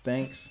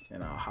 thanks,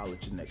 and I'll holler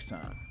at you next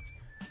time.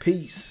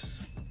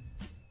 Peace.